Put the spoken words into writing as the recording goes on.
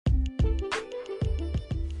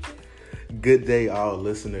Good day, all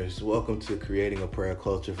listeners. Welcome to Creating a Prayer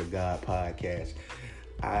Culture for God podcast.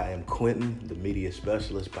 I am Quentin, the media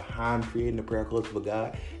specialist behind Creating a Prayer Culture for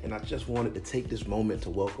God, and I just wanted to take this moment to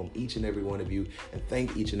welcome each and every one of you and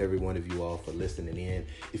thank each and every one of you all for listening in.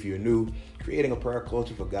 If you're new, Creating a Prayer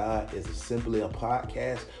Culture for God is simply a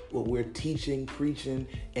podcast where we're teaching, preaching,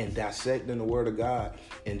 and dissecting the Word of God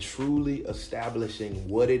and truly establishing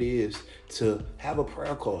what it is to have a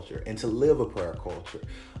prayer culture and to live a prayer culture.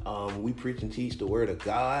 We preach and teach the Word of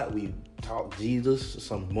God. We talk Jesus,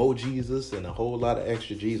 some more Jesus, and a whole lot of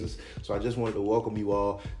extra Jesus. So I just wanted to welcome you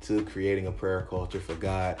all to Creating a Prayer Culture for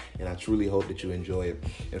God, and I truly hope that you enjoy it.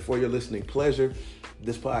 And for your listening pleasure,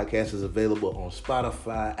 this podcast is available on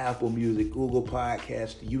Spotify, Apple Music, Google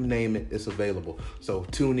Podcasts, you name it, it's available. So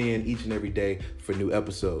tune in each and every day for new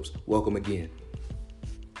episodes. Welcome again.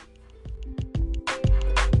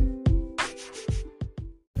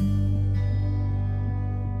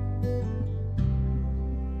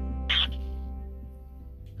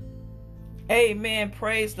 Amen.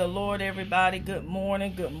 Praise the Lord, everybody. Good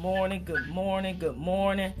morning, good morning, good morning, good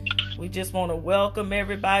morning. We just want to welcome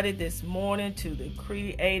everybody this morning to the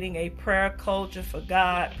Creating a Prayer Culture for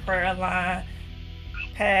God prayer line,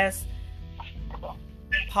 past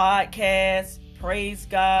podcast, praise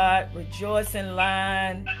God, rejoicing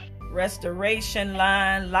line, restoration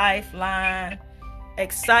line, lifeline,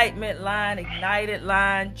 excitement line, ignited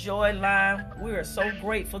line, joy line. We are so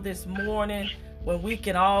grateful this morning when we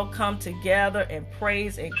can all come together and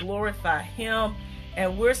praise and glorify Him.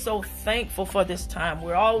 And we're so thankful for this time.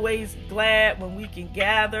 We're always glad when we can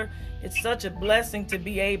gather. It's such a blessing to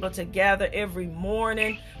be able to gather every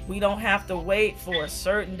morning. We don't have to wait for a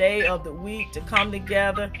certain day of the week to come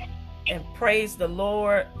together and praise the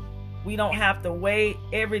Lord. We don't have to wait.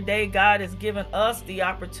 Every day God has given us the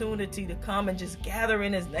opportunity to come and just gather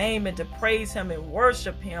in His name and to praise Him and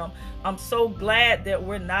worship Him. I'm so glad that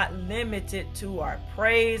we're not limited to our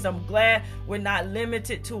praise. I'm glad we're not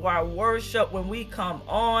limited to our worship. When we come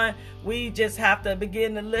on, we just have to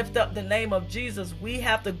begin to lift up the name of Jesus. We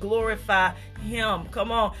have to glorify Him.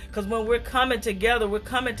 Come on, because when we're coming together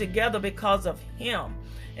because of Him.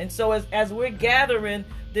 And so as we're gathering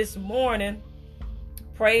this morning,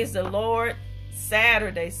 praise the Lord.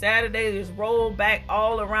 Saturday is rolled back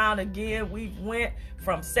all around again. We've went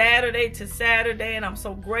from Saturday to Saturday, and I'm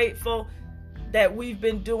so grateful that we've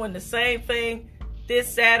been doing the same thing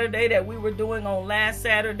this Saturday that we were doing on last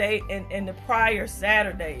Saturday and the prior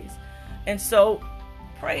Saturdays. And so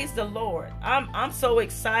praise the Lord. I'm so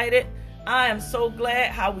excited. I am so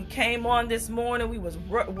glad how we came on this morning. We was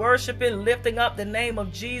worshiping, lifting up the name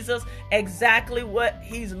of Jesus, exactly what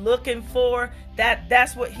He's looking for.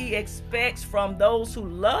 That's what He expects from those who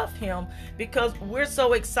love Him, because we're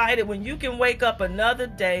so excited when you can wake up another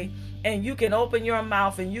day and you can open your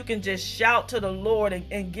mouth and you can just shout to the Lord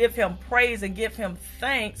and give Him praise and give Him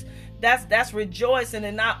thanks. That's rejoicing.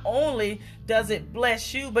 And not only does it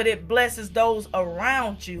bless you, but it blesses those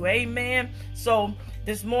around you. Amen. So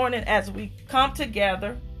this morning, as we come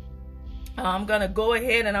together, I'm going to go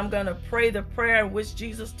ahead and I'm going to pray the prayer in which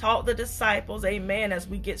Jesus taught the disciples. Amen. As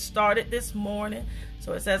we get started this morning.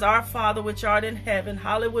 So it says, Our Father which art in heaven,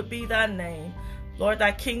 hallowed be thy name. Lord,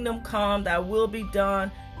 thy kingdom come, thy will be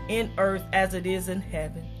done in earth as it is in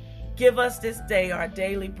heaven. Give us this day our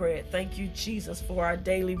daily bread. Thank you, Jesus, for our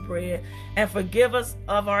daily bread. And forgive us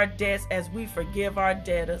of our debts as we forgive our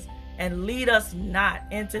debtors. And lead us not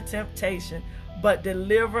into temptation, but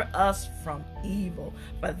deliver us from evil.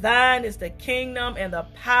 For thine is the kingdom and the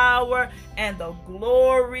power and the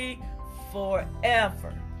glory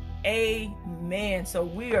forever. Amen. So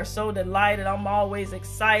we are so delighted. I'm always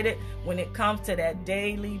excited when it comes to that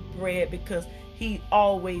daily bread, because He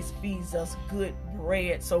always feeds us good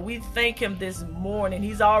bread. So we thank Him this morning.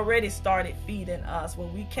 He's already started feeding us.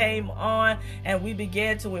 When we came on and we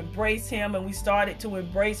began to embrace Him and we started to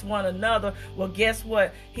embrace one another, well, guess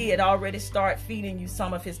what? He had already started feeding you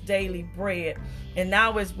some of His daily bread. And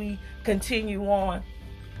now as we continue on,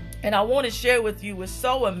 and I want to share with you, it's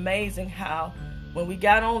so amazing how when we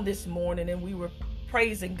got on this morning and we were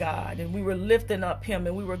praising God and we were lifting up Him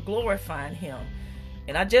and we were glorifying Him.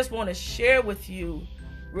 And I just want to share with you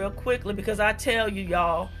real quickly, because I tell you,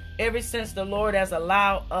 y'all, ever since the Lord has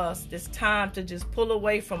allowed us this time to just pull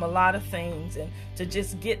away from a lot of things and to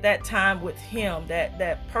just get that time with Him,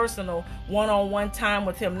 that personal one-on-one time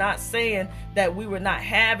with Him, not saying that we were not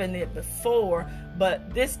having it before,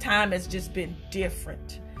 but this time has just been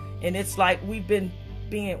different. And it's like we've been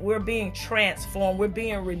we're being transformed. We're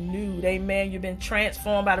being renewed. Amen. You've been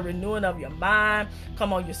transformed by the renewing of your mind.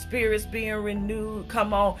 Come on, your spirit's being renewed.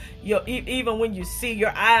 Come on, even when you see,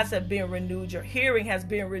 your eyes have been renewed. Your hearing has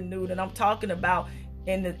been renewed. And I'm talking about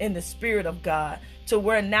in the spirit of God, to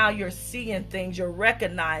where now you're seeing things, you're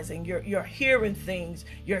recognizing, you're hearing things,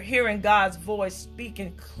 you're hearing God's voice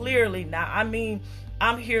speaking clearly now. I mean,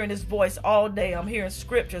 I'm hearing his voice all day. I'm hearing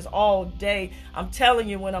scriptures all day. I'm telling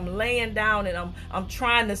you, when I'm laying down and I'm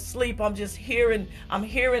trying to sleep, I'm hearing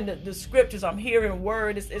the scriptures. I'm hearing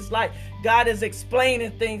word. It's like God is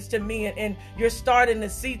explaining things to me, and you're starting to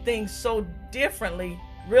see things so differently.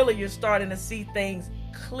 Really, you're starting to see things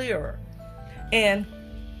clearer. And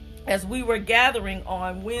as we were gathering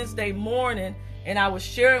on Wednesday morning, and I was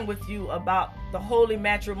sharing with you about the holy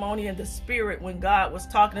matrimony and the spirit when God was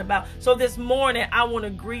talking about. So this morning, I want to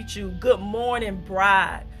greet you. Good morning,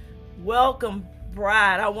 bride. Welcome,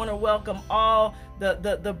 bride. I want to welcome all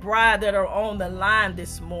the bride that are on the line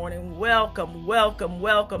this morning. Welcome, welcome,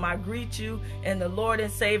 welcome. I greet you in the Lord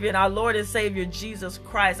and Savior, and our Lord and Savior, Jesus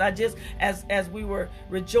Christ. I just, as we were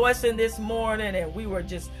rejoicing this morning and we were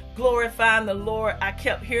just glorifying the Lord, I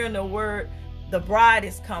kept hearing the word, the bride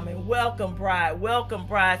is coming. Welcome, bride. Welcome,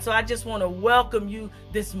 bride. So I just want to welcome you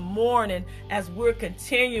this morning as we're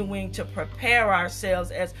continuing to prepare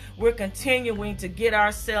ourselves, as we're continuing to get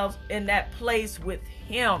ourselves in that place with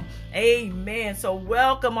him. Amen. So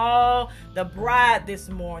welcome all the bride this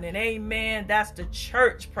morning. Amen. That's the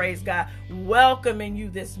church. Praise God. Welcoming you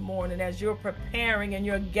this morning as you're preparing and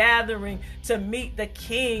you're gathering to meet the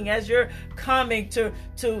King, as you're coming to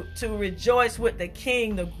rejoice with the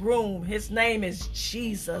King, the groom. His name is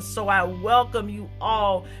Jesus. So I welcome you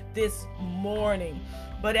all this morning.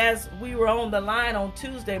 But as we were on the line on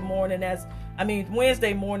Wednesday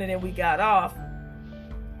morning, and we got off,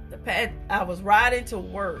 I was riding to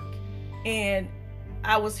work, and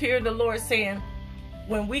I was hearing the Lord saying,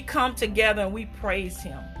 when we come together and we praise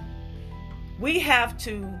him, we have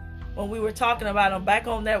to, when we were talking about, I'm back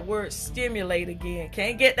on that word, stimulate again.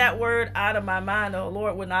 Can't get that word out of my mind. The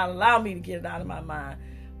Lord would not allow me to get it out of my mind.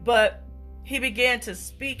 But he began to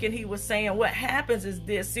speak, and he was saying, what happens is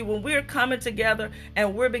this. See, when we're coming together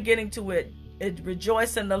and we're beginning to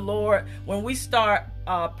rejoice in the Lord, when we start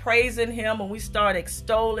praising him, when we start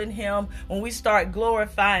extolling him, when we start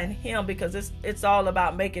glorifying him, because it's all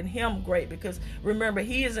about making him great. Because remember,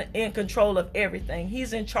 he is in control of everything.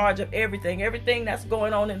 He's in charge of everything that's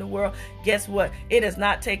going on in the world. Guess what? It is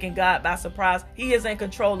not taking God by surprise. He is in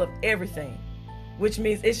control of everything, which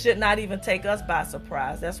means it should not even take us by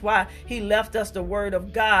surprise. That's why he left us the word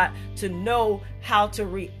of God, to know how to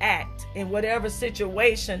react in whatever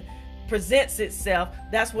situation presents itself.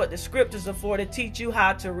 That's what the scriptures are for, to teach you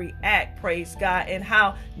how to react, praise God, and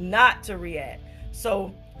how not to react.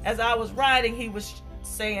 So as I was writing, he was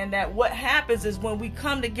saying that what happens is when we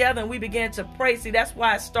come together and we begin to pray, see, that's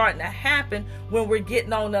why it's starting to happen when we're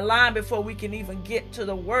getting on the line before we can even get to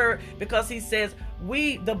the word, because he says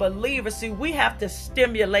we, the believers, see, we have to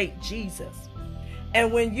stimulate Jesus.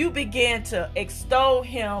 And when you begin to extol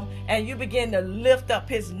him and you begin to lift up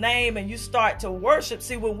his name and you start to worship,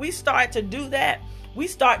 see, when we start to do that, we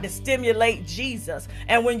start to stimulate Jesus.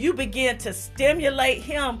 And when you begin to stimulate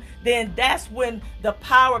him, then that's when the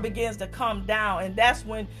power begins to come down. And that's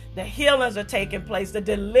when the healings are taking place, the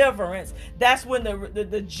deliverance. That's when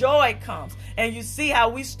the joy comes. And you see how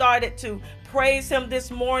we started to praise him this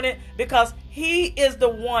morning, because he is the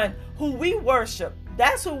one who we worship.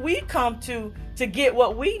 That's who we come to get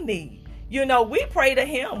what we need. You know, we pray to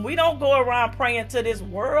him. We don't go around praying to this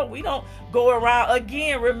world. We don't go around,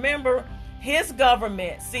 again, remember his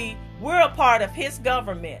government. See, we're a part of his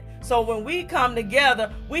government. So when we come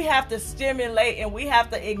together, we have to stimulate and we have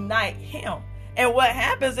to ignite him. And what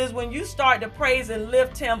happens is when you start to praise and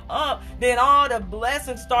lift him up, then all the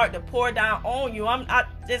blessings start to pour down on you. I'm not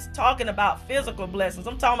just talking about physical blessings.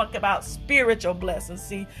 I'm talking about spiritual blessings.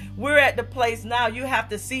 See, we're at the place now you have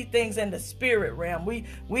to see things in the spirit realm. We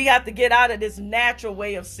have to get out of this natural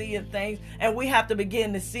way of seeing things, and we have to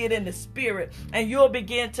begin to see it in the spirit. And you'll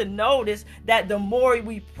begin to notice that the more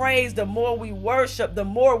we praise, the more we worship, the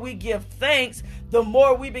more we give thanks, the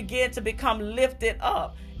more we begin to become lifted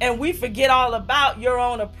up. And we forget all about you're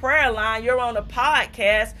on a prayer line, you're on a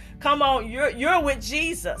podcast. Come on, you're with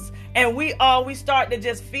Jesus. And we start to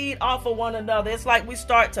just feed off of one another. It's like we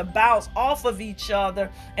start to bounce off of each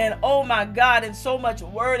other. And oh my God, and so much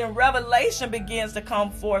word and revelation begins to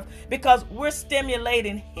come forth because we're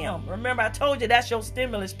stimulating him. Remember, I told you that's your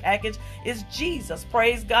stimulus package is Jesus.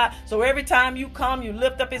 Praise God. So every time you come, you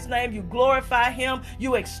lift up his name, you glorify him,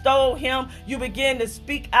 you extol him, you begin to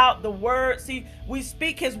speak out the word. See, we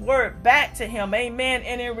speak his his word back to him. Amen.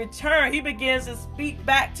 And in return, he begins to speak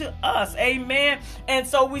back to us. Amen. And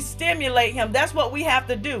so we stimulate him. That's what we have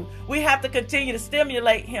to do. We have to continue to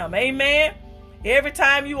stimulate him. Amen. Every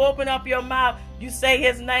time you open up your mouth, you say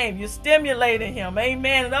his name. You're stimulating him.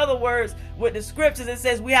 Amen. In other words, with the scriptures, it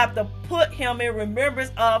says we have to put him in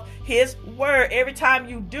remembrance of his word. Every time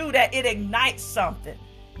you do that, it ignites something.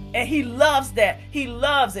 And he loves that. He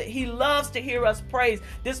loves it. He loves to hear us praise.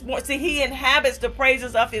 See, he inhabits the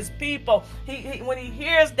praises of his people. When he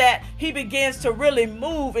hears that, he begins to really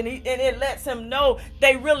move, and it lets him know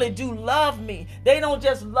they really do love me. They don't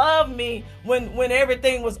just love me when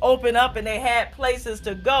everything was open up and they had places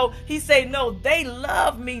to go. He say, no, they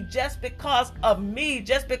love me just because of me,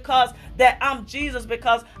 just because that I'm Jesus,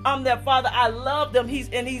 because I'm their father. I love them. He's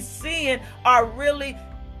seeing our really.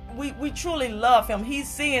 We truly love him. He's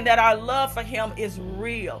seeing that our love for him is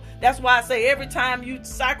real. That's why I say every time you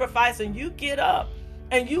sacrifice and you get up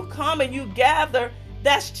and you come and you gather,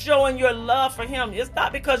 that's showing your love for him. It's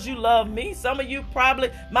not because you love me. Some of you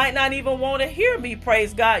probably might not even want to hear me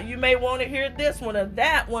praise God. You may want to hear this one or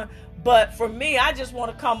that one. But for me, I just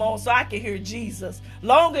want to come on so I can hear Jesus.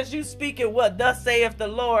 Long as you speaking what thus saith the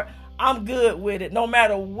Lord, I'm good with it, no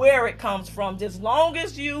matter where it comes from. Just long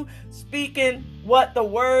as you speaking what the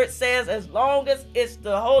word says, as long as it's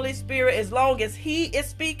the Holy Spirit, as long as he is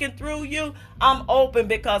speaking through you, I'm open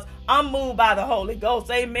because I'm moved by the Holy Ghost.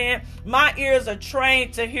 Amen. My ears are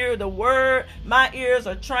trained to hear the word. My ears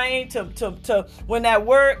are trained to when that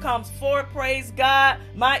word comes forth, praise God,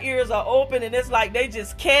 my ears are open, and it's like they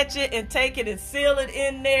just catch it and take it and seal it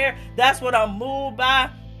in there. That's what I'm moved by.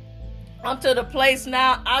 I'm to the place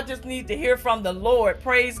now, I just need to hear from the Lord.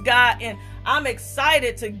 Praise God. And I'm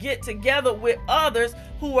excited to get together with others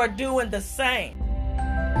who are doing the same.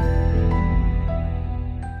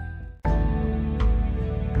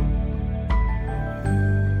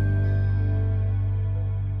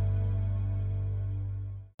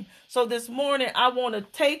 So this morning, I want to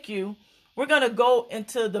take you, we're going to go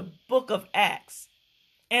into the book of Acts.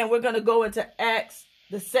 And we're going to go into Acts,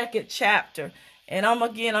 the 2nd chapter. And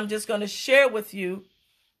I'm just going to share with you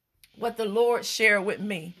what the Lord shared with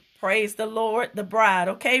me. Praise the Lord, the bride.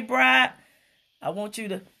 Okay, bride? I want you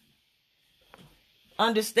to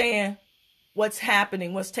understand what's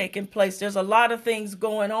happening, what's taking place. There's a lot of things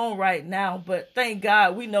going on right now, but thank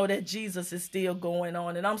God we know that Jesus is still going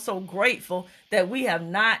on. And I'm so grateful that we have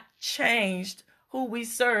not changed who we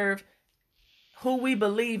serve, who we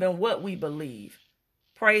believe, and what we believe.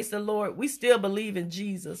 Praise the Lord. We still believe in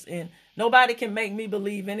Jesus, and nobody can make me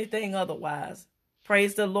believe anything otherwise.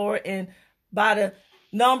 Praise the Lord. And by the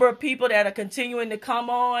number of people that are continuing to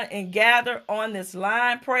come on and gather on this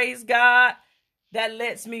line, praise God, that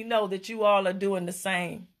lets me know that you all are doing the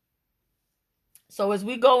same. So as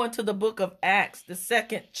we go into the book of Acts, the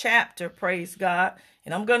 2nd chapter, praise God,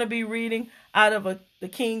 and I'm going to be reading out of the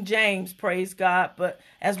King James, praise God. But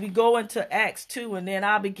as we go into Acts 2, and then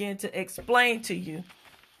I'll begin to explain to you.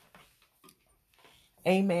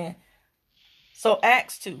 Amen. So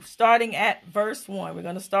Acts 2, starting at verse 1. We're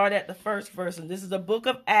going to start at the first verse. And this is the book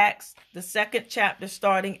of Acts, the 2nd chapter,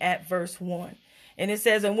 starting at verse 1. And it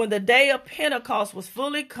says, and when the day of Pentecost was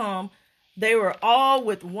fully come, they were all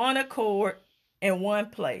with one accord in one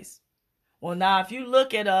place. Well, now, if you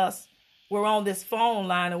look at us, we're on this phone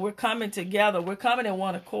line and we're coming together. We're coming in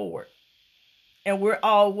one accord. And we're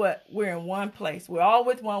all what? We're in one place. We're all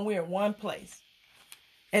with one. We're in one place.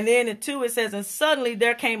 And then in 2, it says, and suddenly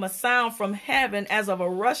there came a sound from heaven as of a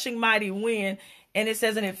rushing mighty wind. And it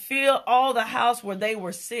says, and it filled all the house where they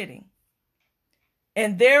were sitting.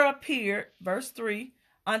 And there appeared, verse 3,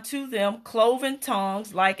 unto them cloven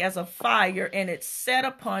tongues like as of fire, and it set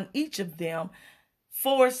upon each of them.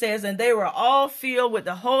 4 says, and they were all filled with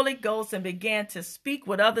the Holy Ghost and began to speak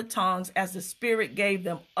with other tongues as the Spirit gave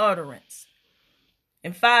them utterance.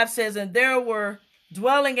 And 5 says, and there were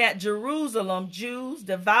dwelling at Jerusalem Jews,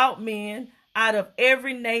 devout men, out of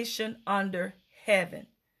every nation under heaven.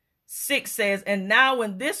 6 says, and now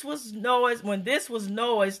when this was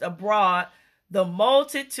noised abroad, the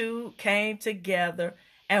multitude came together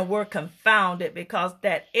and were confounded, because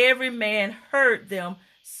that every man heard them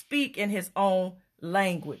speak in his own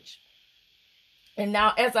language. And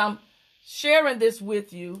now as I'm sharing this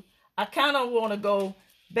with you, I kind of want to go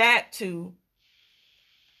back to,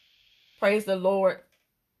 praise the Lord,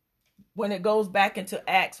 when it goes back into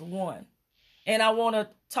Acts 1. And I want to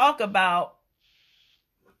talk about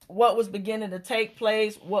what was beginning to take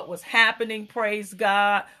place, what was happening, praise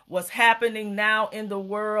God, what's happening now in the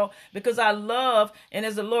world. Because I love, and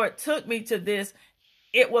as the Lord took me to this,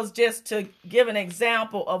 it was just to give an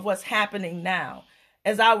example of what's happening now.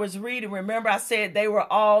 as I was reading, remember I said they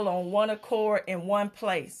were all on one accord in one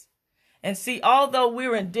place. And see, although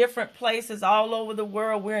we're in different places all over the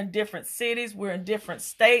world, we're in different cities, we're in different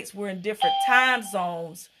states, we're in different time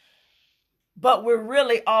zones, but we're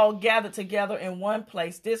really all gathered together in one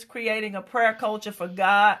place. This Creating a Prayer Culture for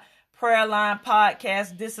God Prayer Line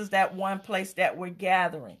podcast, this is that one place that we're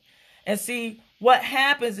gathering. And see, what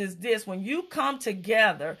happens is this: when you come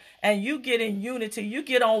together and you get in unity, you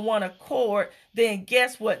get on one accord, then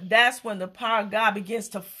guess what? That's when the power of God begins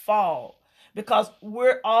to fall. Because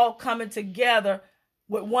we're all coming together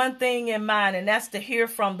with one thing in mind, and that's to hear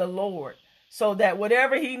from the Lord, so that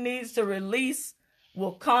whatever he needs to release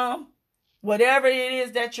will come. Whatever it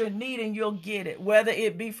is that you're needing, you'll get it, whether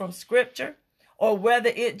it be from scripture or whether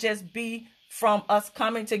it just be from us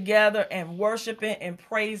coming together and worshiping and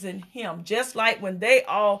praising him. Just like when they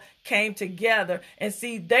all came together, and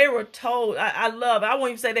see, they were told, I won't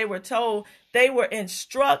even say they were told, they were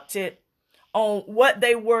instructed on what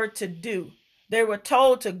they were to do. They were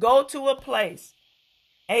told to go to a place,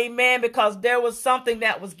 amen, because there was something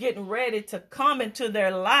that was getting ready to come into their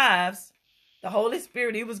lives. The Holy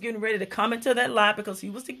Spirit, he was getting ready to come into their life because he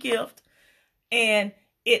was the gift. And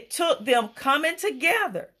it took them coming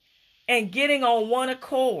together and getting on one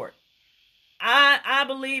accord. I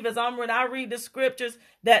believe when I read the scriptures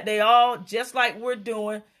that they all, just like we're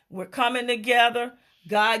doing, we're coming together.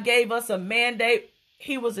 God gave us a mandate.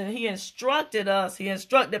 He instructed us. He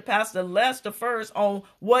instructed Pastor Lester first on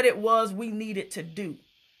what it was we needed to do.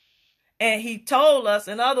 And he told us,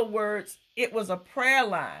 in other words, it was a prayer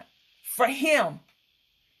line for him.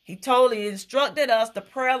 He instructed us the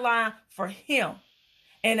prayer line for him.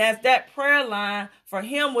 And as that prayer line for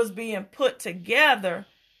him was being put together,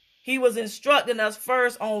 he was instructing us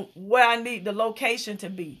first on where I need the location to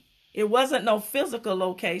be. It wasn't no physical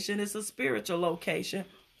location. It's a spiritual location,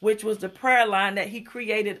 which was the prayer line that he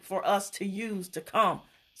created for us to use to come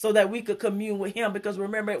so that we could commune with him. Because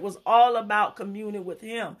remember, it was all about communing with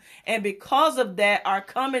him. And because of that, our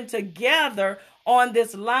coming together on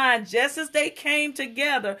this line, just as they came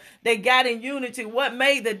together, they got in unity. What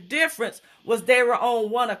made the difference was they were on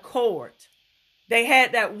one accord. They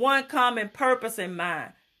had that one common purpose in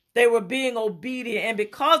mind. They were being obedient. And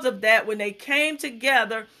because of that, when they came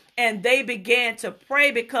together and they began to pray,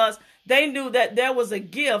 because they knew that there was a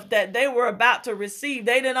gift that they were about to receive.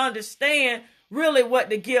 They didn't understand really what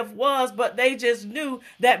the gift was, but they just knew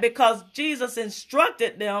that because Jesus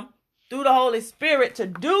instructed them through the Holy Spirit to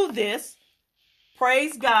do this,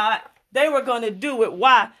 praise God, they were going to do it.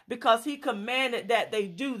 Why? Because he commanded that they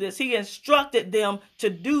do this. He instructed them to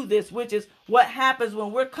do this, which is what happens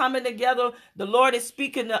when we're coming together. The Lord is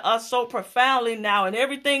speaking to us so profoundly now, and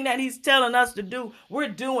everything that he's telling us to do, we're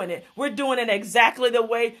doing it. We're doing it exactly the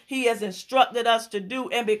way he has instructed us to do.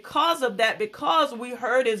 And because of that, because we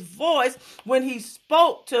heard his voice when he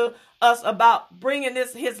spoke to us about bringing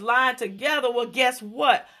his line together, well, guess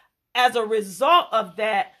what? As a result of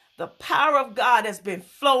that, the power of God has been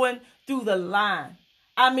flowing through the line.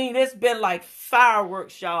 I mean, it's been like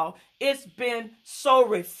fireworks, y'all. It's been so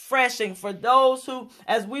refreshing for those who,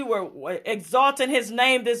 as we were exalting his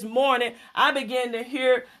name this morning, I began to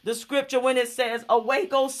hear the scripture when it says, awake,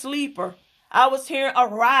 O sleeper. I was hearing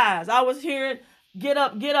arise. I was hearing get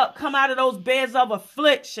up, come out of those beds of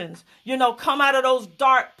afflictions. Come out of those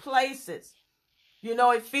dark places.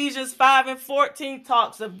 Ephesians 5:14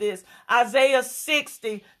 talks of this. Isaiah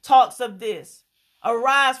 60 talks of this.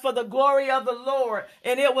 Arise for the glory of the Lord.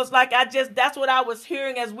 And it was like that's what I was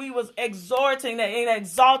hearing as we was exhorting and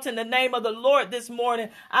exalting the name of the Lord this morning.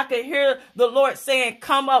 I could hear the Lord saying,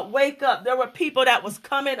 come up, wake up. There were people that was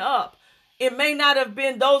coming up. It may not have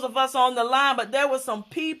been those of us on the line, but there were some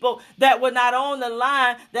people that were not on the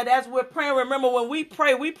line that as we're praying, remember when we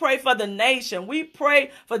pray for the nation. We pray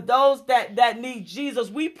for those that need Jesus.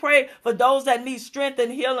 We pray for those that need strength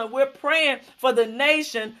and healing. We're praying for the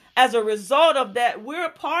nation. As a result of that, we're a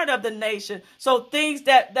part of the nation. So things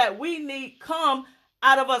that we need come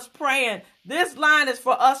out of us praying. This line is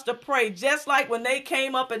for us to pray, just like when they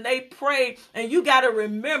came up and they prayed. And you got to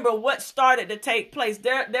remember what started to take place.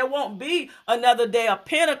 There won't be another day of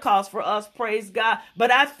Pentecost for us, praise God. But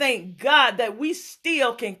I thank God that we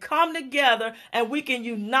still can come together and we can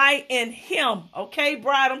unite in him. Okay,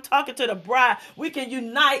 bride, I'm talking to the bride. We can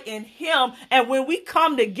unite in him. And when we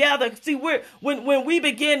come together, see, when we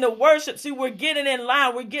begin to worship, see, we're getting in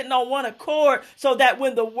line. We're getting on one accord so that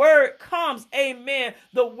when the word comes, amen,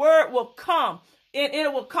 the word will come.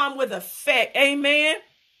 It will come with effect. Amen.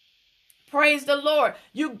 Praise the Lord.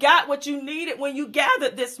 You got what you needed when you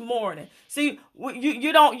gathered this morning. See,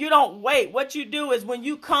 you don't wait. What you do is when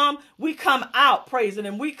you come, we come out praising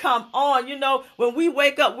Him. We come on. You know, when we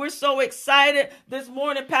wake up, we're so excited. This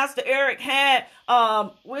morning, Pastor Eric had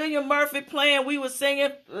William Murphy playing. We were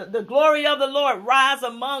singing the glory of the Lord rise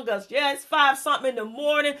among us. Yeah, it's 5-something in the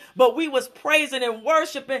morning, but we was praising and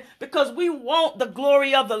worshiping because we want the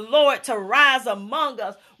glory of the Lord to rise among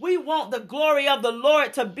us. We want the glory of the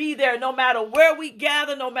Lord to be there no matter where we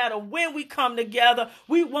gather, no matter when we come together.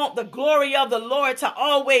 We want the glory of the Lord to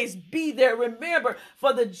always be there. Remember,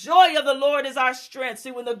 for the joy of the Lord is our strength.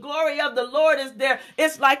 See, when the glory of the Lord is there,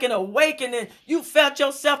 it's like an awakening. You felt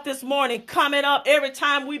yourself this morning coming up every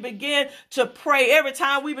time we begin to pray, every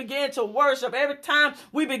time we begin to worship, every time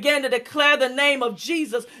we begin to declare the name of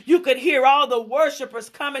Jesus. You could hear all the worshipers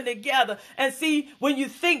coming together. And see, when you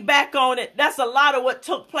think back on it, that's a lot of what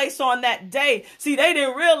took place on that day. See, they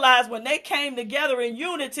didn't realize when they came together in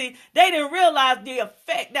unity, they didn't realize the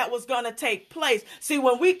effect that was going to take place. See,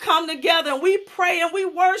 when we come together and we pray and we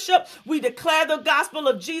worship, we declare the gospel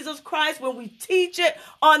of Jesus Christ, when we teach it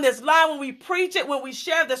on this line, when we preach it, when we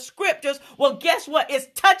share the scriptures, well, guess what? It's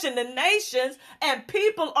touching the nations and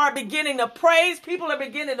people are beginning to praise. People are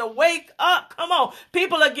beginning to wake up. Come on.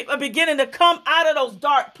 People are beginning to come out of those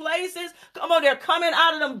dark places. Come on. They're coming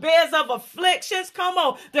out of them beds of afflictions. Come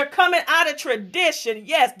on. They're coming out of tradition.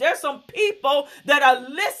 Yes, there's some people that are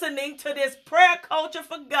listening to this prayer culture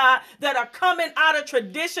for God that are coming out of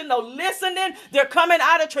traditional listening. They're coming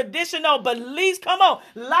out of traditional beliefs. Come on.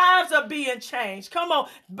 Lives are being changed. Come on.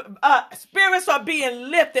 Spirits are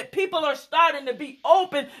being lifted. People are starting to be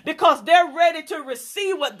open because they're ready to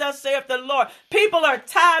receive what thus saith the Lord. People are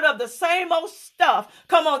tired of the same old stuff.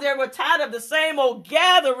 Come on. They were tired of the same old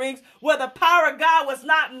gatherings where the power of God was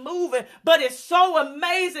not moving. But it's so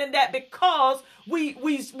amazing that because we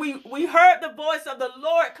heard the voice of the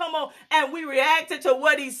Lord, come on, and we reacted to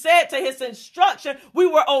what He said, to His instruction. We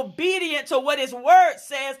were obedient to what His word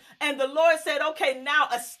says, and the Lord said, okay, now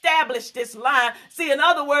establish this line. See, in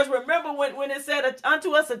other words, remember when it said,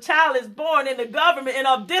 unto us a child is born in the government, and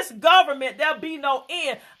of this government there'll be no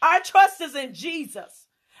end. Our trust is in Jesus.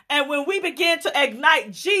 And when we begin to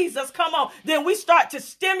ignite Jesus, come on, then we start to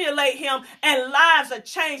stimulate Him and lives are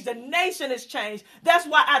changed. The nation is changed. That's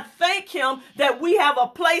why I thank Him that we have a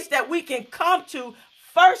place that we can come to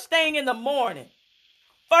first thing in the morning.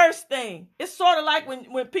 First thing. It's sort of like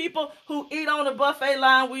when people who eat on the buffet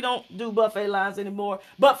line, we don't do buffet lines anymore.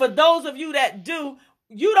 But for those of you that do,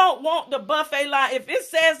 you don't want the buffet line. If it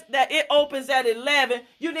says that it opens at 11,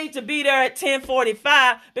 you need to be there at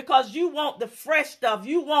 10:45 because you want the fresh stuff.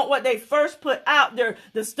 You want what they first put out there,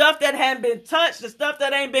 the stuff that hadn't been touched, the stuff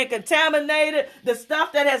that ain't been contaminated, the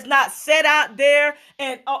stuff that has not set out there.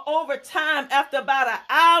 And over time, after about an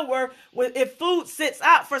hour, if food sits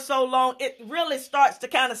out for so long, it really starts to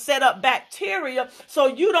kind of set up bacteria. So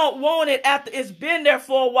you don't want it after it's been there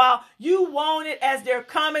for a while. You want it as they're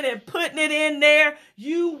coming and putting it in there.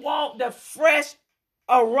 You want the fresh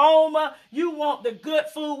aroma. You want the good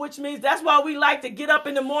food, which means that's why we like to get up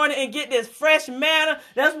in the morning and get this fresh manna.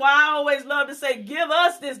 That's why I always love to say, give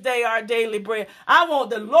us this day our daily bread. I want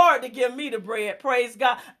the Lord to give me the bread. Praise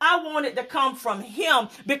God. I want it to come from Him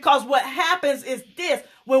because what happens is this.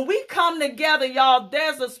 When we come together, y'all,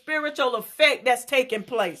 there's a spiritual effect that's taking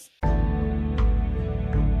place.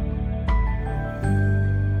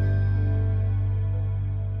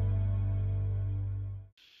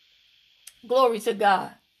 Glory to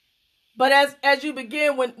God. But as you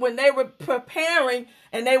begin, when they were preparing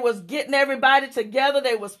and they was getting everybody together,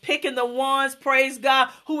 they was picking the ones, praise God,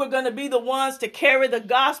 who were going to be the ones to carry the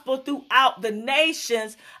gospel throughout the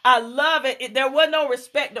nations. I love it. There was no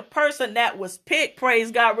respect to person that was picked,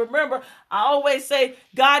 praise God. Remember, I always say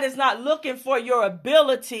God is not looking for your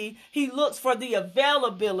ability. He looks for the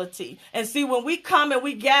availability. And see, when we come and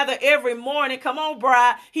we gather every morning, come on,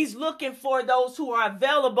 bride, He's looking for those who are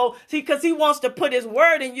available. See, because He wants to put His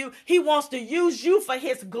word in you. He wants to use you for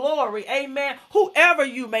His glory. Amen. Whoever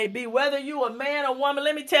you may be, whether you a man or woman,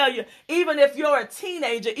 let me tell you, even if you're a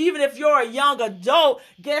teenager, even if you're a young adult,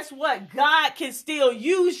 guess what? God can still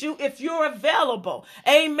use you if you're available.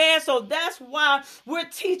 Amen. So that's why we're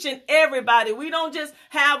teaching everybody. We don't just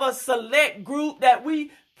have a select group that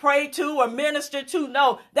we pray to or minister to.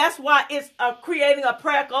 No, that's why it's creating a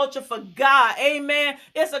prayer culture for God. Amen.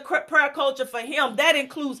 It's a prayer culture for Him. That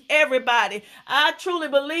includes everybody. I truly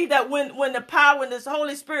believe that when the power, when this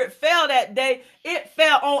Holy Spirit fell that day, it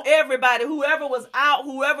fell on everybody. Whoever was out,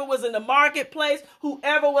 whoever was in the marketplace,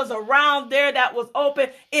 whoever was around there that was open,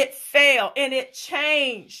 it fell and it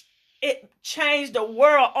changed It changed the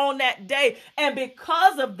world on that day. And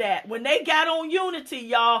because of that, when they got on Unity,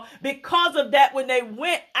 y'all, because of that, when they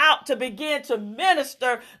went out to begin to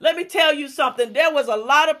minister, let me tell you something. There was a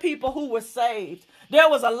lot of people who were saved. There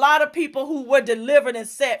was a lot of people who were delivered and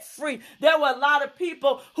set free. There were a lot of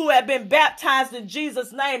people who had been baptized in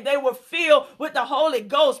Jesus' name. They were filled with the Holy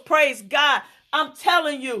Ghost. Praise God. I'm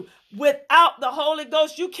telling you, without the Holy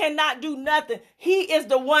Ghost, you cannot do nothing. He is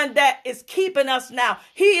the one that is keeping us now.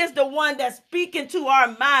 He is the one that's speaking to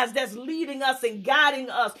our minds, that's leading us and guiding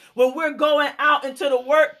us. When we're going out into the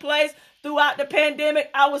workplace throughout the pandemic,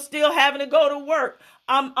 I was still having to go to work.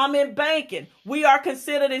 I'm in banking. We are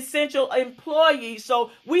considered essential employees.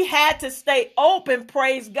 So we had to stay open,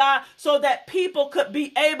 praise God, so that people could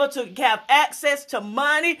be able to have access to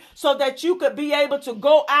money, so that you could be able to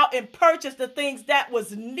go out and purchase the things that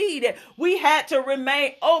was needed. We had to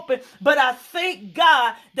remain open. But I thank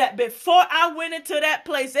God that before I went into that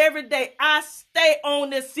place every day, I stay on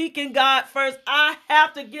this seeking God first. I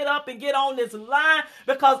have to get up and get on this line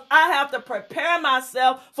because I have to prepare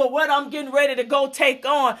myself for what I'm getting ready to go take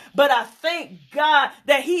on. But I thank God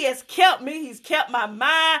that he has kept me. He's kept my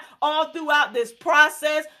mind all throughout this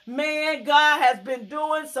process. Man, God has been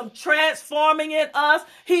doing some transforming in us.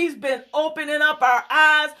 He's been opening up our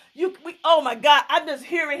eyes. Oh my God, I'm just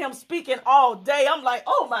hearing him speaking all day. I'm like,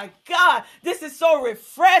 oh my God, this is so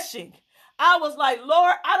refreshing. I was like,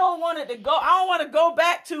 Lord, I don't want it to go. I don't want to go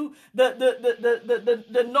back to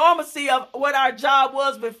the normalcy of what our job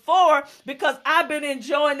was before, because I've been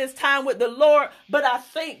enjoying this time with the Lord. But I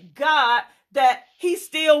thank God that he's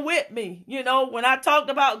still with me. You know, when I talked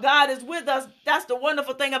about God is with us, that's the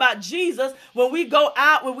wonderful thing about Jesus. When we go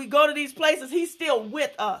out, when we go to these places, he's still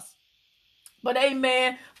with us. But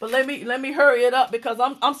amen. But let me hurry it up, because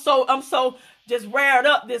I'm so just rared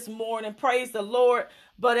up this morning. Praise the Lord.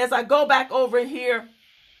 But as I go back over here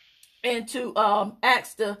into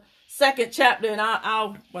Acts, the 2nd chapter, and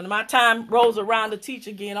I'll when my time rolls around to teach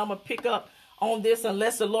again, I'm going to pick up on this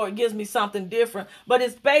unless the Lord gives me something different. But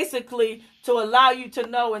it's basically to allow you to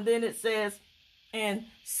know. And then it says, and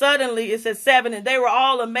suddenly it says 7, and they were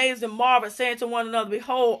all amazed and marveled, saying to one another,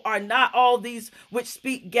 behold, are not all these which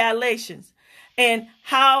speak Galatians? And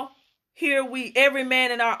how hear we every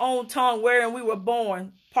man in our own tongue wherein we were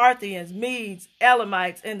born, Parthians, Medes,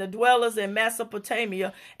 Elamites, and the dwellers in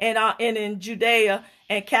Mesopotamia, and in Judea,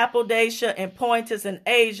 and Cappadocia, and Pontus, and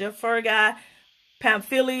Asia, Phrygia,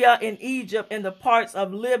 Pamphylia, in Egypt, and the parts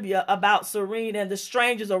of Libya about Cyrene, and the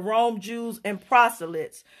strangers of Rome, Jews, and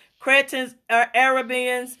proselytes, Cretans,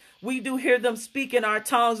 Arabians, we do hear them speak in our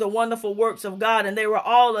tongues the wonderful works of God. And they were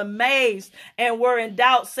all amazed and were in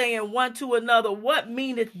doubt, saying one to another, what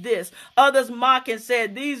meaneth this? Others mocking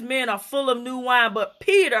said, these men are full of new wine. But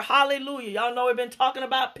Peter, hallelujah, y'all know we've been talking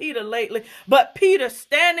about Peter lately. But Peter,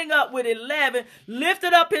 standing up with 11,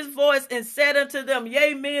 lifted up his voice and said unto them,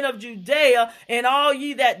 yea, men of Judea, and all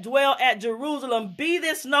ye that dwell at Jerusalem, be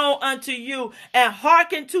this known unto you, and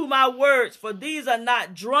hearken to my words. For these are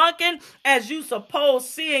not drunken, as you suppose,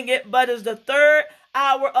 seeing it, but is the 3rd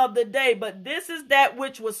hour of the day. But this is that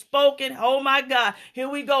which was spoken, oh my God, here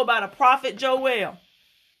we go, by the prophet Joel.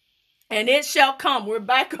 And it shall come, we're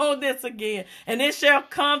back on this again, and it shall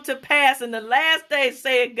come to pass in the last days,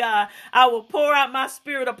 saith God, I will pour out my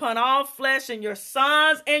spirit upon all flesh, and your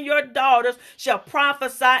sons and your daughters shall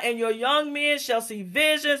prophesy, and your young men shall see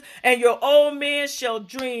visions, and your old men shall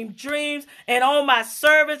dream dreams, and on my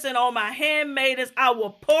servants and on my handmaidens I will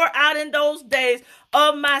pour out in those days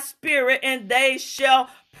of my spirit, and they shall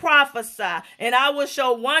prophesy. And I will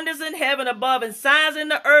show wonders in heaven above and signs in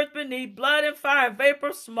the earth beneath, blood and fire and vapor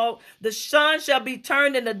of smoke. The sun shall be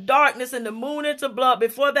turned into darkness and the moon into blood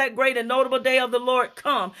before that great and notable day of the Lord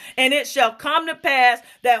come. And it shall come to pass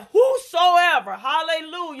that whosoever,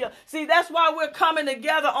 hallelujah. See, that's why we're coming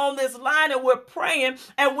together on this line and we're praying.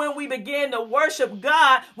 And when we begin to worship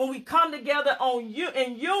God, when we come together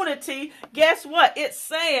in unity, guess what? It's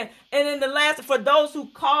saying, and in the last, for those who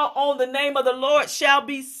call on the name of the Lord shall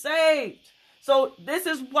be saved. So this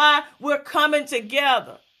is why we're coming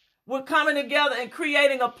together. We're coming together and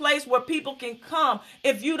creating a place where people can come.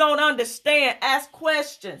 If you don't understand, ask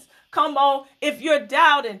questions. Come on. If you're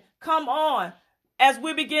doubting, come on. As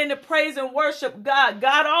we begin to praise and worship God,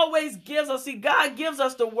 God always gives us, God gives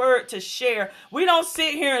us the word to share. We don't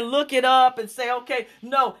sit here and look it up and say, okay,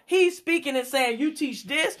 no, he's speaking and saying, you teach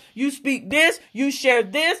this, you speak this, you share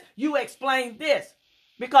this, you explain this.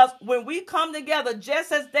 Because when we come together,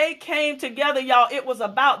 just as they came together, y'all, it was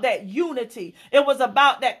about that unity. It was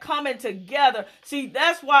about that coming together. See,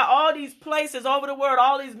 that's why all these places over the world,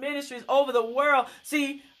 all these ministries over the world,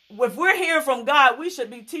 see, if we're hearing from God, we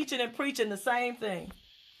should be teaching and preaching the same thing.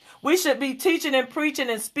 We should be teaching and preaching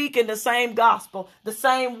and speaking the same gospel, the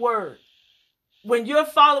same word. When you're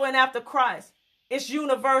following after Christ, it's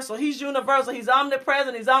universal. He's universal. He's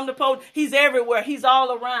omnipresent. He's omnipotent. He's everywhere. He's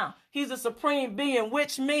all around. He's a supreme being,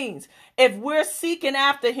 which means if we're seeking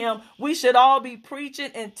after him, we should all be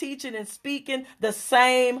preaching and teaching and speaking the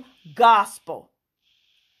same gospel.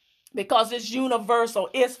 Because it's universal.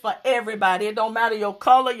 It's for everybody. It don't matter your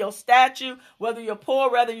color, your stature, whether you're poor,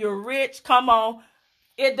 whether you're rich. Come on.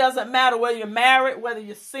 It doesn't matter whether you're married, whether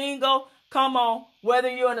you're single. Come on. Whether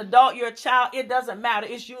you're an adult, you're a child. It doesn't matter.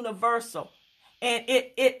 It's universal. And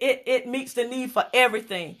it meets the need for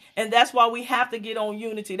everything. And that's why we have to get on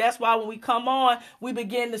unity. That's why when we come on, we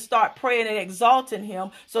begin to start praying and exalting him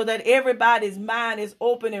so that everybody's mind is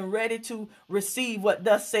open and ready to receive what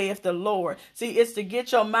thus saith the Lord. See, it's to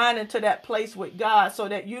get your mind into that place with God so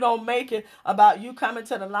that you don't make it about you coming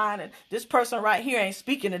to the line and this person right here ain't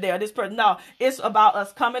speaking today or this person. No, it's about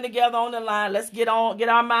us coming together on the line. Let's get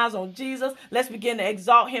our minds on Jesus. Let's begin to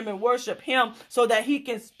exalt him and worship him so that he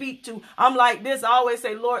can speak to. I'm like this. I always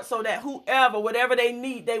say, Lord, so that whoever, whatever they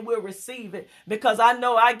need, they will receive it because I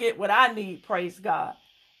know I get what I need. Praise God.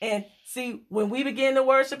 And see, when we begin to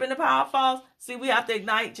worship and the power falls, see, we have to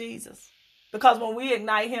ignite Jesus because when we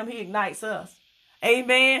ignite him, he ignites us.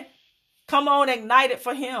 Amen. Come on, ignite it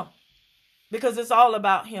for him because it's all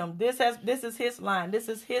about him. This is his line. This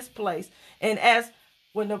is his place. And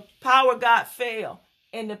when the power of God fell,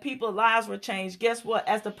 and the people's lives were changed. Guess what?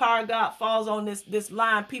 As the power of God falls on this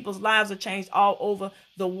line, people's lives are changed all over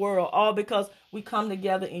the world. All because we come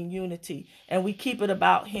together in unity and we keep it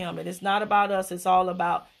about him. And it's not about us. It's all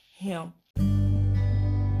about him.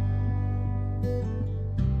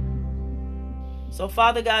 So,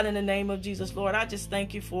 Father God, in the name of Jesus, Lord, I just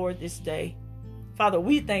thank you for this day. Father,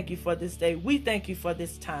 we thank you for this day. We thank you for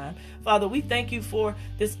this time. Father, we thank you for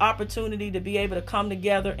this opportunity to be able to come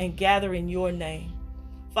together and gather in your name.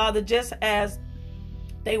 Father, just as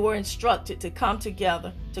they were instructed to come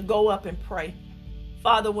together, to go up and pray.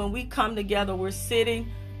 Father, when we come together, we're sitting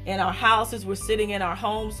in our houses, we're sitting in our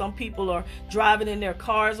homes. Some people are driving in their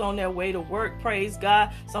cars on their way to work, praise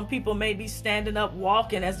God. Some people may be standing up,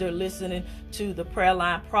 walking as they're listening to the Prayer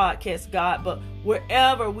Line podcast, God. But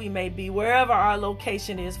wherever we may be, wherever our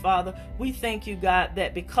location is, Father, we thank you, God,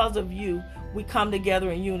 that because of you, we come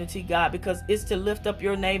together in unity, God, because it's to lift up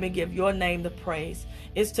your name and give your name the praise.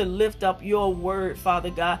 It's to lift up your word, Father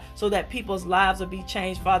God, so that people's lives will be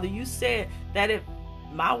changed. Father, you said that if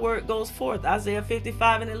my word goes forth, Isaiah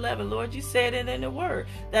 55:11, Lord, you said it in the word,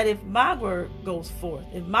 that if my word goes forth,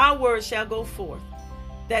 if my word shall go forth,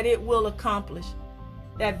 that it will accomplish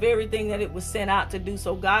that very thing that it was sent out to do.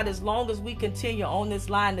 So God, as long as we continue on this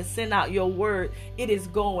line to send out your word, it is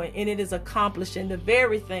going and it is accomplishing the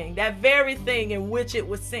very thing, that very thing in which it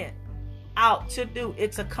was sent out to do.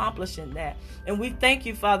 It's accomplishing that. And we thank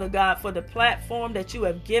you, Father God, for the platform that you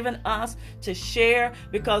have given us to share,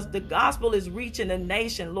 because the gospel is reaching the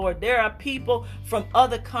nation, Lord. There are people from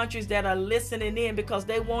other countries that are listening in because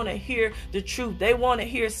they want to hear the truth. They want to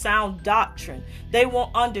hear sound doctrine. They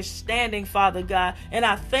want understanding, Father God. And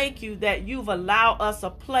I thank you that you've allowed us a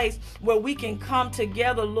place where we can come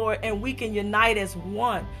together, Lord, and we can unite as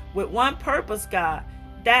one with one purpose, God.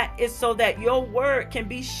 That is so that your word can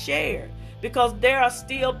be shared. Because there are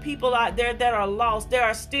still people out there that are lost. There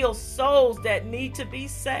are still souls that need to be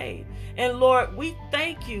saved. And Lord, we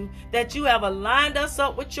thank you that you have aligned us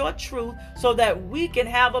up with your truth so that we can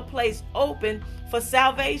have a place open for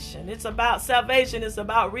salvation. It's about salvation. It's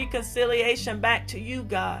about reconciliation back to you,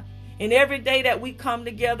 God. And every day that we come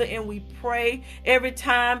together and we pray, every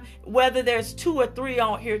time, whether there's 2 or 3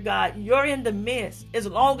 on here, God, you're in the midst. As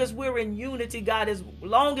long as we're in unity, God, as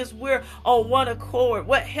long as we're on one accord,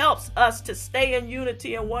 what helps us to stay in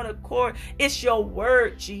unity and one accord is your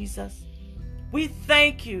word, Jesus. We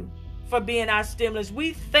thank you for being our stimulus.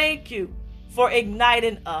 We thank you for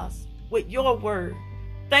igniting us with your word.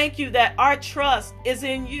 Thank you that our trust is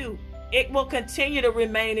in you. It will continue to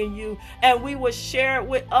remain in you, and we will share it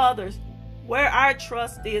with others where our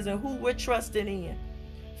trust is and who we're trusting in.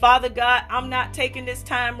 Father God, I'm not taking this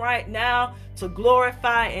time right now to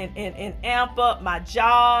glorify and amp up my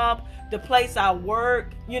job, the place I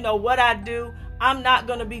work, what I do. I'm not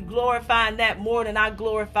going to be glorifying that more than I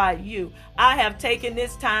glorify you. I have taken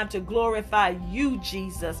this time to glorify you,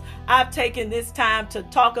 Jesus. I've taken this time to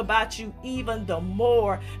talk about you even the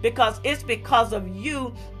more, because it's because of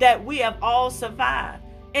you that we have all survived.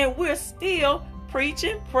 And we're still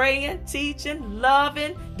preaching, praying, teaching,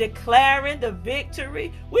 loving, declaring the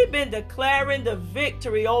victory. We've been declaring the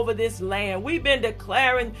victory over this land. We've been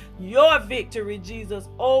declaring your victory, Jesus,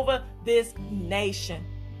 over this nation.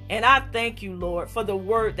 And I thank you, Lord, for the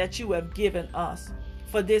word that you have given us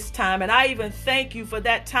for this time. And I even thank you for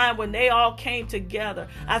that time when they all came together.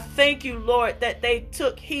 I thank you, Lord, that they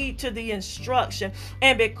took heed to the instruction.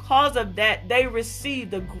 And because of that, they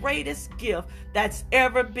received the greatest gift that's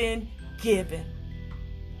ever been given.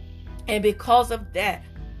 And because of that,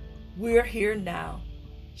 we're here now,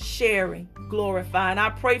 sharing, glorifying. I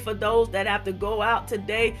pray for those that have to go out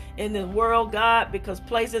today in the world, God, because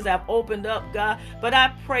places have opened up, God. But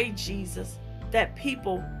I pray, Jesus, that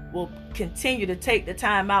people will continue to take the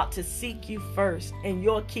time out to seek you first in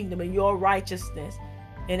your kingdom and your righteousness.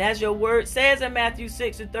 And as your word says in Matthew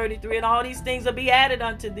 6:33, and all these things will be added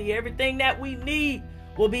unto thee. Everything that we need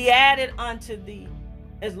will be added unto thee,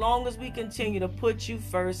 as long as we continue to put you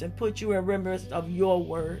first and put you in remembrance of your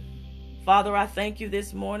word. Father, I thank you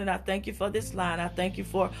this morning. I thank you for this line. I thank you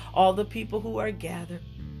for all the people who are gathered.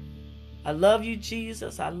 I love you,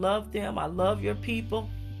 Jesus. I love them. I love your people.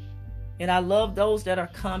 And I love those that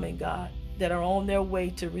are coming, God, that are on their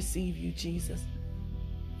way to receive you, Jesus.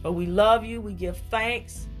 But we love you. We give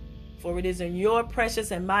thanks. For it is in your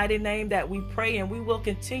precious and mighty name that we pray, and we will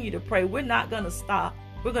continue to pray. We're not going to stop.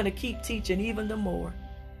 We're going to keep teaching even the more.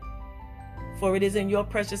 For it is in your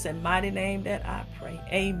precious and mighty name that I pray.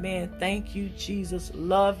 Amen. Thank you, Jesus.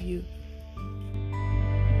 Love you.